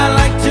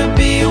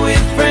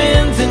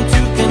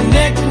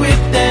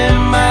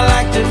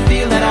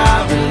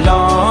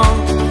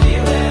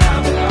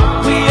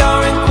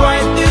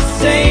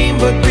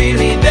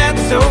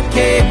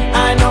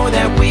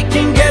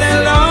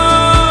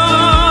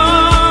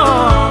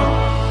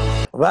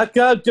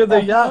Welcome to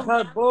the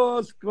Yachad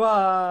Bull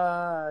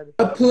Squad.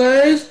 A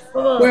place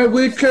where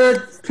we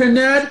could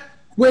connect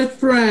with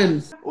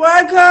friends.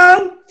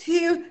 Welcome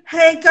to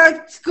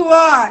Haircut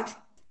Squad.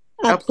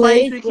 A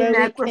place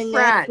where we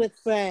connect with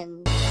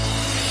friends.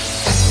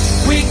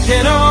 We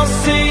can all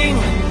sing,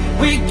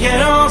 we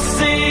can all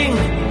sing,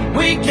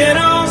 we can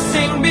all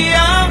sing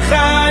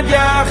B'yachad,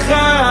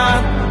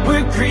 Yachad.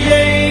 We're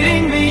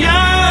creating the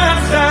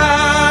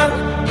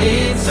Yachad.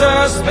 It's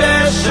a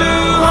special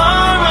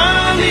harmony.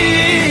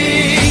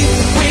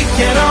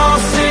 We can all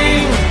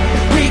sing,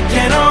 we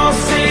can all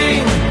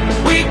sing,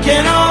 we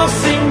can all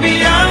sing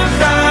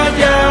B'yachad,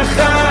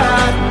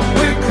 Yachad.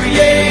 We're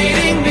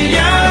creating the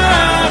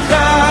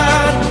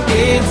Yachad.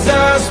 It's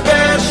a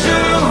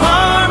special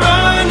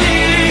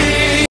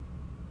harmony.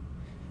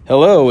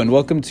 Hello and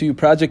welcome to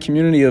Project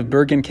Community of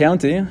Bergen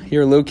County,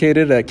 here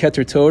located at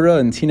Keter Torah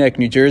in Teaneck,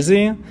 New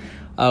Jersey.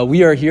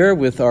 We are here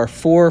with our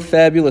 4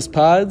 fabulous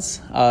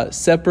pods,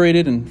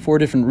 separated in 4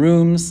 different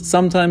rooms,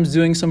 sometimes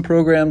doing some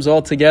programs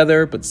all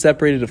together, but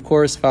separated, of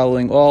course,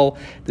 following all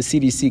the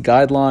CDC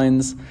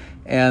guidelines.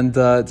 And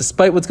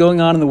despite what's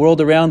going on in the world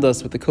around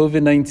us with the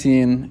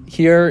COVID-19,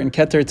 here in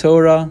Keter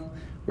Torah,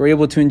 we're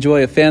able to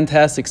enjoy a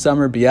fantastic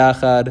summer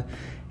b'yachad.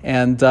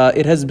 And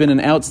it has been an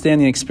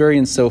outstanding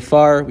experience so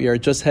far. We are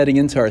just heading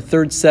into our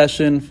 3rd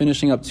session,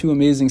 finishing up 2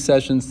 amazing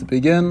sessions to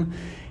begin.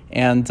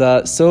 And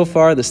so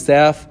far, the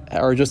staff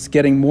are just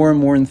getting more and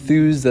more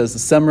enthused as the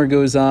summer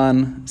goes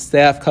on.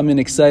 Staff come in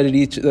excited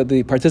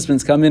the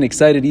participants come in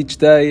excited each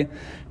day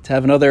to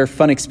have another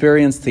fun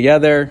experience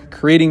together,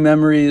 creating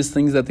memories,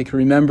 things that they can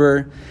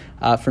remember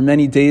for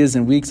many days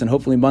and weeks and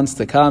hopefully months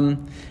to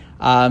come.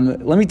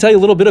 Let me tell you a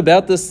little bit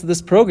about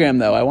this program,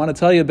 though. I want to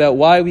tell you about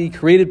why we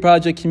created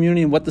Project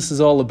Community and what this is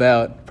all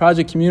about.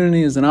 Project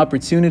Community is an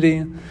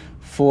opportunity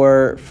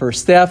for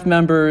staff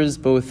members,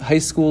 both high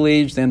school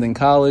aged and in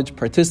college,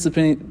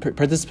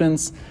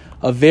 participants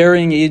of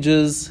varying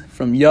ages,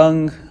 from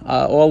young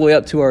all the way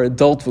up to our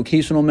adult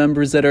vocational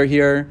members that are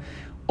here,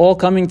 all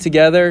coming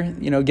together,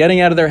 getting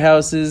out of their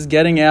houses,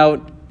 getting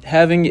out,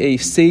 having a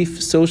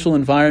safe social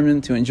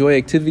environment to enjoy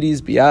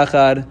activities,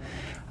 b'yachad.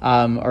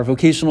 Our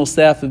vocational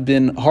staff have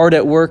been hard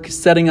at work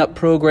setting up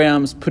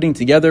programs, putting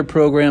together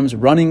programs,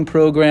 running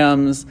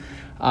programs,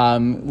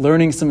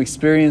 learning some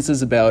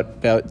experiences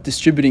about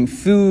distributing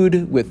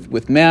food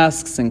with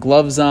masks and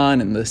gloves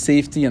on and the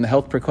safety and the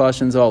health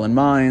precautions all in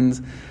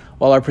mind,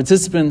 while our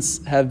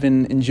participants have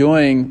been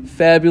enjoying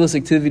fabulous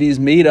activities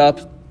made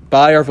up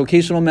by our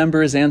vocational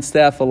members and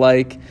staff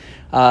alike.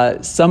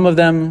 Some of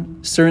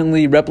them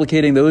certainly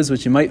replicating those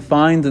which you might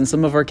find in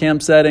some of our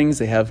camp settings.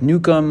 They have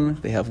Newcomb,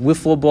 they have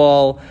wiffle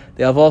ball,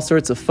 they have all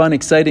sorts of fun,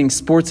 exciting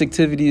sports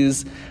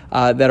activities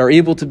that are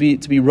able to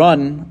be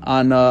run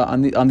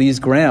on these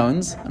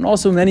grounds, and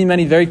also many,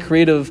 many very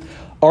creative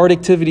art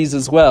activities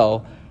as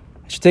well.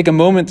 I should take a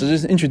moment to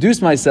just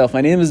introduce myself.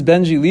 My name is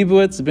Benji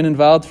Leibowitz. I've been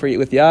involved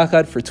with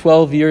Yachad for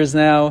 12 years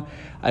now.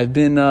 I've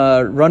been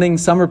running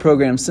summer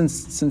programs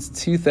since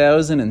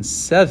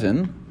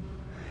 2007.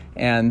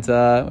 And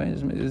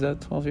is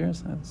that 12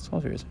 years? That's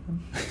 12 years.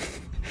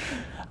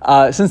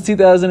 Since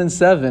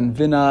 2007,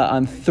 been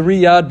on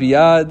 3 Yad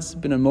B'Yads,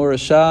 been in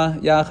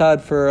Morashah Yachad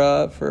for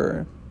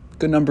a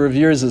good number of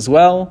years as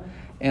well,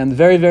 and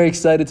very, very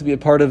excited to be a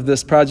part of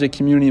this Project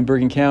Community in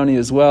Bergen County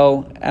as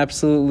well.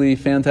 Absolutely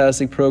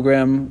fantastic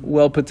program,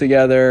 well put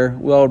together,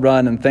 well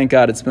run, and thank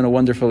God it's been a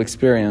wonderful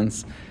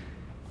experience.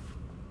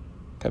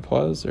 Can I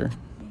pause or?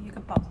 You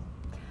can pause.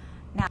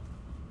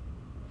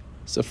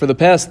 So for the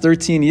past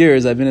 13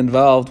 years, I've been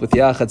involved with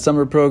Yachad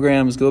summer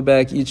programs, go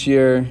back each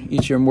year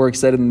more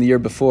excited than the year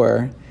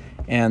before.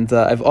 And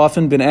I've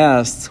often been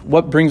asked,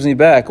 what brings me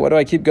back? Why do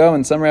I keep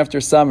going summer after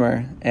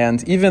summer?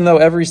 And even though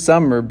every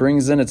summer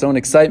brings in its own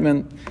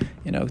excitement,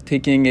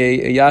 taking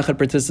a Yachad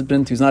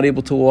participant who's not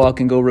able to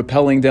walk and go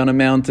rappelling down a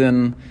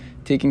mountain,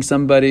 taking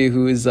somebody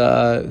who has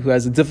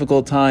a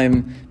difficult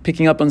time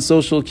picking up on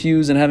social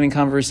cues and having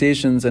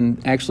conversations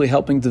and actually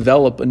helping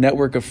develop a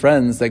network of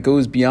friends that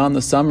goes beyond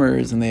the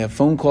summers, and they have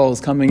phone calls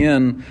coming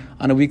in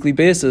on a weekly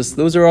basis.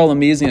 Those are all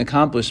amazing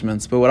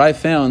accomplishments. But what I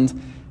found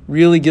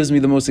really gives me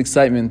the most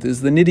excitement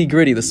is the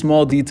nitty-gritty, the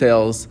small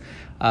details.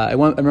 I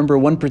remember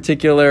one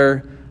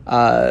particular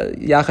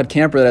Yachad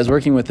camper that I was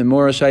working with in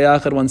Morashah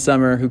Yachad one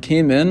summer who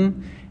came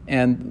in,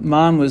 and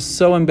mom was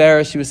so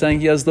embarrassed. She was saying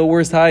he has the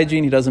worst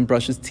hygiene. He doesn't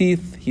brush his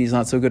teeth. He's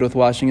not so good with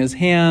washing his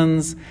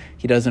hands.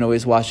 He doesn't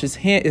always wash his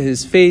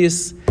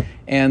face.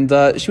 And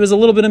she was a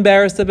little bit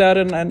embarrassed about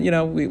it. And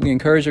we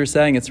encourage her,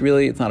 saying it's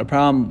not a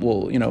problem.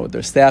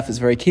 Their staff is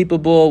very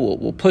capable.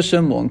 We'll push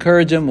him. We'll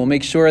encourage him. We'll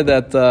make sure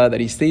that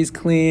he stays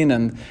clean,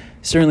 and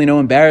certainly no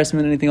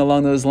embarrassment, anything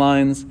along those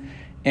lines.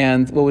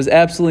 And what was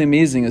absolutely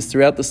amazing is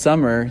throughout the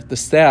summer, the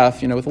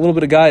staff, with a little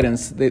bit of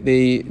guidance,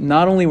 they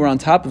not only were on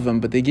top of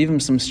him, but they gave him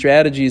some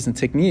strategies and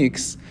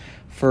techniques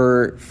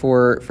for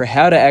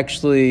how to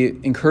actually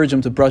encourage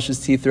him to brush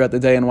his teeth throughout the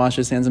day and wash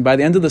his hands. And by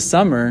the end of the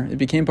summer, it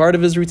became part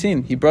of his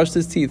routine. He brushed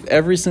his teeth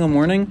every single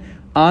morning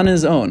on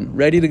his own,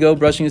 ready to go,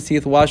 brushing his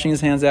teeth, washing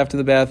his hands after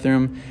the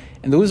bathroom.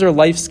 And those are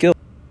life skills.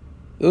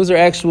 those are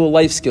actual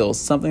life skills,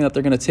 something that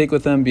they're going to take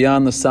with them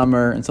beyond the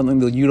summer and something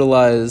they'll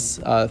utilize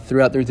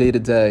throughout their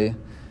day-to-day.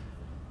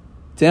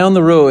 Down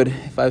the road,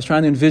 if I was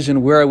trying to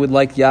envision where I would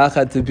like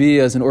Yachad to be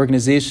as an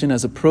organization,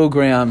 as a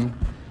program,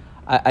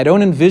 I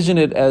don't envision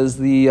it as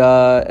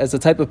a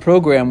type of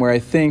program where I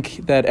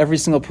think that every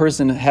single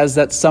person has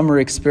that summer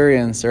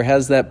experience or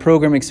has that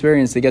program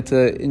experience. They get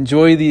to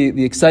enjoy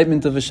the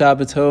excitement of a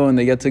Shabbaton,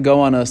 they get to go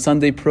on a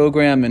Sunday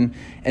program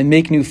and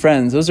make new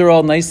friends. Those are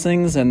all nice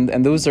things,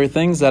 and those are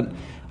things that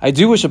I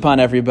do wish upon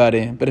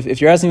everybody. But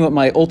if you're asking me what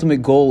my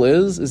ultimate goal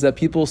is that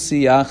people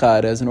see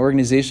Yachad as an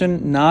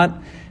organization,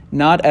 not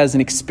as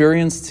an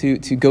experience to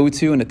go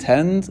to and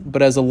attend,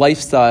 but as a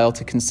lifestyle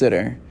to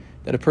consider.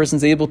 That a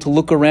person's able to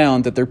look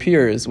around at their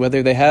peers,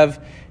 whether they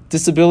have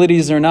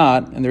disabilities or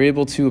not, and they're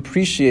able to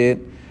appreciate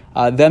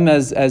them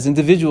as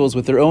individuals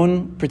with their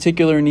own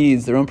particular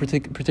needs, their own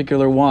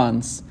particular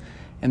wants,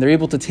 and they're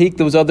able to take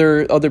those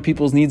other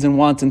people's needs and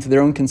wants into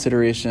their own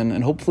consideration,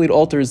 and hopefully it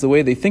alters the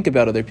way they think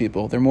about other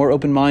people. They're more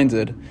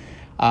open-minded.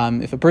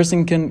 If a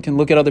person can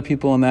look at other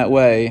people in that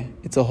way,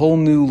 it's a whole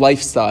new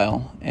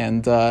lifestyle,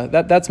 and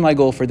that's my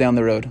goal for down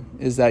the road,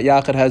 is that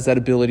Yachad has that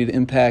ability to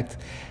impact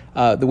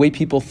the way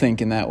people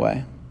think in that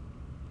way.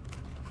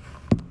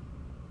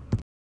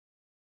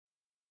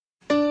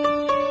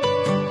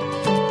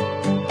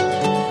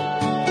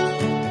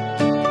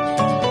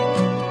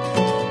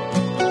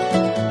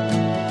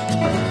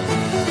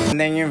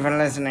 Thank you for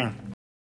listening.